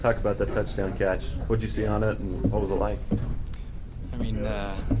Talk about that touchdown catch. What'd you see on it, and what was it like? I mean,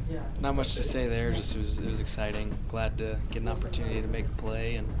 not much to say there. Just it was exciting. Glad to get an opportunity to make a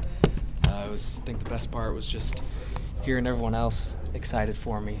play, and I think the best part was just hearing everyone else excited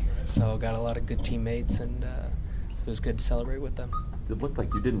for me. So got a lot of good teammates, and it was good to celebrate with them. It looked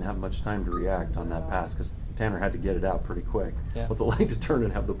like you didn't have much time to react on that pass because Tanner had to get it out pretty quick. Yeah. What's it like to turn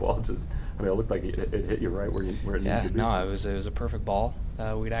and have the ball just? I mean, it looked like it hit you right where it needed to be. Yeah, no, it was a perfect ball.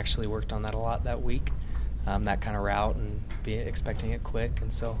 We'd actually worked on that a lot that week, that kind of route, and expecting it quick,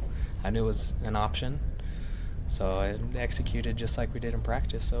 and so I knew it was an option. So I executed just like we did in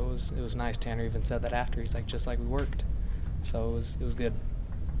practice. So it was nice. Tanner even said that after. He's like, just like we worked. So it was good.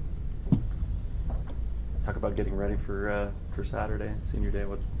 Talk about getting ready for Saturday, senior day.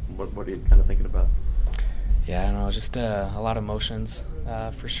 What are you kind of thinking about? Yeah, I don't know, just a lot of emotions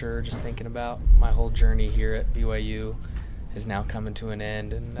for sure. Just thinking about my whole journey here at BYU is now coming to an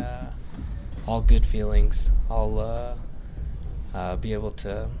end, and all good feelings. I'll be able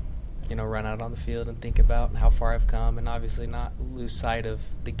to, run out on the field and think about how far I've come, and obviously not lose sight of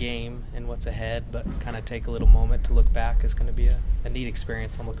the game and what's ahead, but kind of take a little moment to look back. Is going to be a neat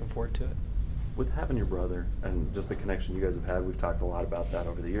experience. I'm looking forward to it. With having your brother and just the connection you guys have had, we've talked a lot about that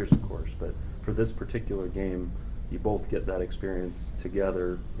over the years, of course, but for this particular game, you both get that experience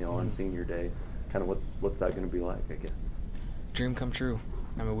together, on senior day. Kind of what's that going to be like, I guess? Dream come true.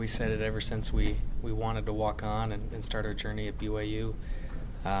 I mean, we said it ever since we wanted to walk on and start our journey at BYU,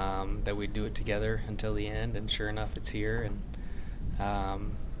 that we'd do it together until the end, and sure enough, it's here.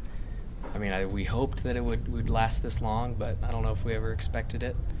 And we hoped that it would last this long, but I don't know if we ever expected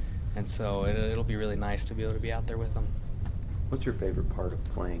it. And so it'll be really nice to be able to be out there with them. What's your favorite part of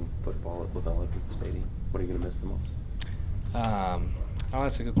playing football at LaVell Edwards Stadium? What are you going to miss the most?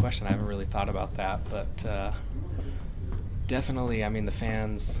 That's a good question. I haven't really thought about that, but definitely, the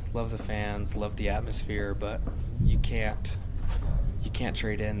fans, love the atmosphere, but you can't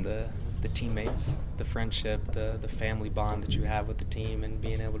trade in the teammates, the friendship, the family bond that you have with the team, and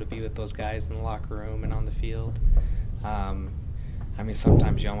being able to be with those guys in the locker room and on the field.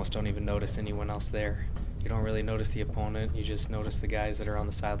 Sometimes you almost don't even notice anyone else there. You don't really notice the opponent. You just notice the guys that are on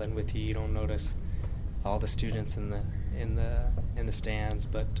the sideline with you. You don't notice all the students in the stands.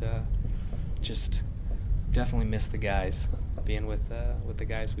 But just definitely miss the guys, being with the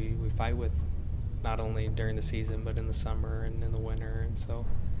guys we fight with, not only during the season but in the summer and in the winter. And so,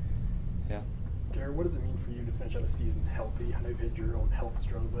 yeah. Garrett, what does it mean for you to finish out a season healthy? I know you've had your own health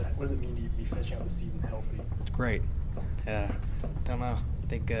struggle, but what does it mean to be finishing out the season healthy? It's great. Don't know. I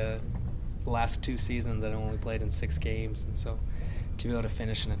think the last 2 seasons I've only played in 6 games, and so to be able to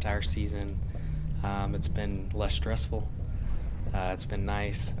finish an entire season, it's been less stressful. It's been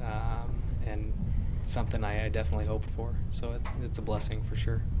nice, and something I definitely hoped for. So it's a blessing for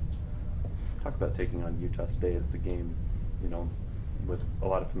sure. Talk about taking on Utah State. It's a game, with a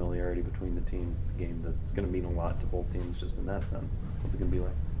lot of familiarity between the teams. It's a game that's going to mean a lot to both teams just in that sense. What's it going to be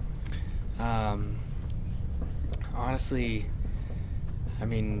like? Honestly,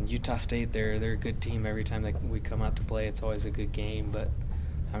 Utah State, they're a good team. Every time that we come out to play, it's always a good game. But,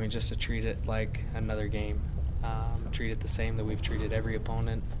 just to treat it like another game, treat it the same that we've treated every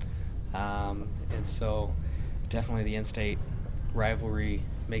opponent. And so definitely the in-state rivalry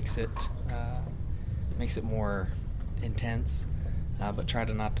makes it more intense, but try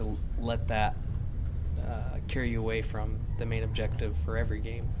to not to let that carry you away from the main objective for every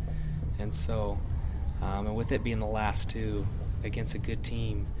game. And so, and with it being the last 2 against a good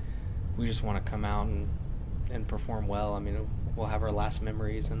team, we just want to come out and perform well. We'll have our last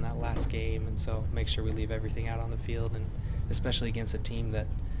memories in that last game, and so make sure we leave everything out on the field, and especially against a team that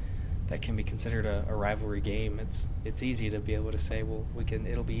can be considered a rivalry game. It's easy to be able to say, well,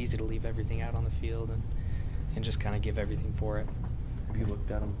 it'll be easy to leave everything out on the field and just kind of give everything for it. Have you looked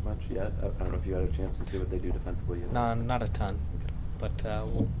at them much yet? I don't know if you had a chance to see what they do defensively yet. No, not a ton, but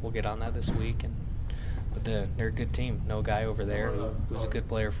we'll get on that this week. But they're a good team. No guy over there who's a good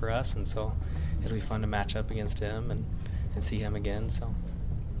player for us, and so it'll be fun to match up against him and see him again. So.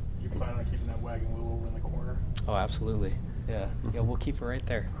 You plan on keeping that wagon wheel over in the corner? Oh, absolutely. Yeah, we'll keep it right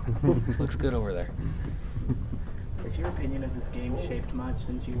there. Looks good over there. Has your opinion of this game shaped much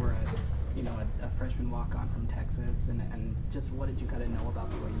since you were a freshman walk-on from Texas, and just what did you kind of know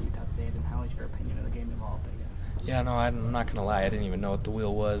about the way Utah State, and how has your opinion of the game evolved, I guess? Yeah, no, I'm not going to lie. I didn't even know what the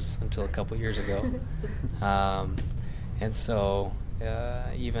wheel was until a couple years ago. And so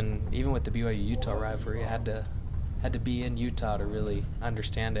even with the BYU-Utah rivalry, I had to be in Utah to really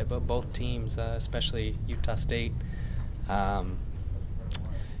understand it. But both teams, especially Utah State,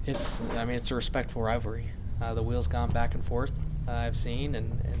 it's a respectful rivalry. The wheel's gone back and forth I've seen,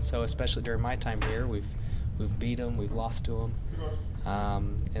 and so especially during my time here, we've beat them, we've lost to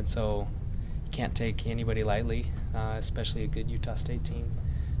them, and so you can't take anybody lightly, especially a good Utah State team,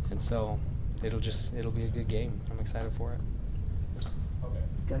 and so it'll be a good game. I'm excited for it.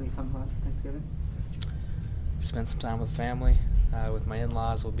 Got any fun plans for Thanksgiving? Spend some time with family. With my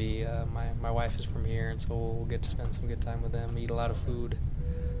in-laws, will be my wife is from here, and so we'll get to spend some good time with them. Eat a lot of food.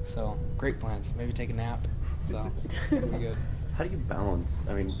 So great plans. Maybe take a nap. So it'll be good. How do you balance?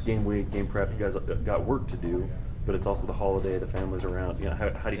 I mean, it's game week, game prep. You guys got work to do, but it's also the holiday. The family's around. You know,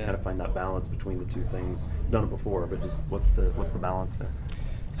 how do you kind of find that balance between the two things? You've done it before, but just what's the balance there?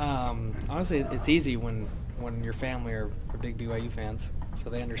 Honestly, it's easy when your family are big BYU fans, so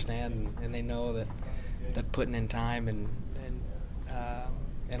they understand and they know that putting in time and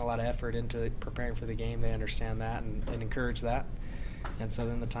a lot of effort into preparing for the game, they understand that and encourage that. And so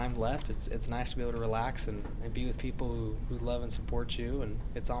then the time left, it's nice to be able to relax and be with people who love and support you. And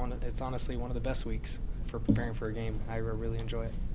it's honestly one of the best weeks for preparing for a game. I really enjoy it.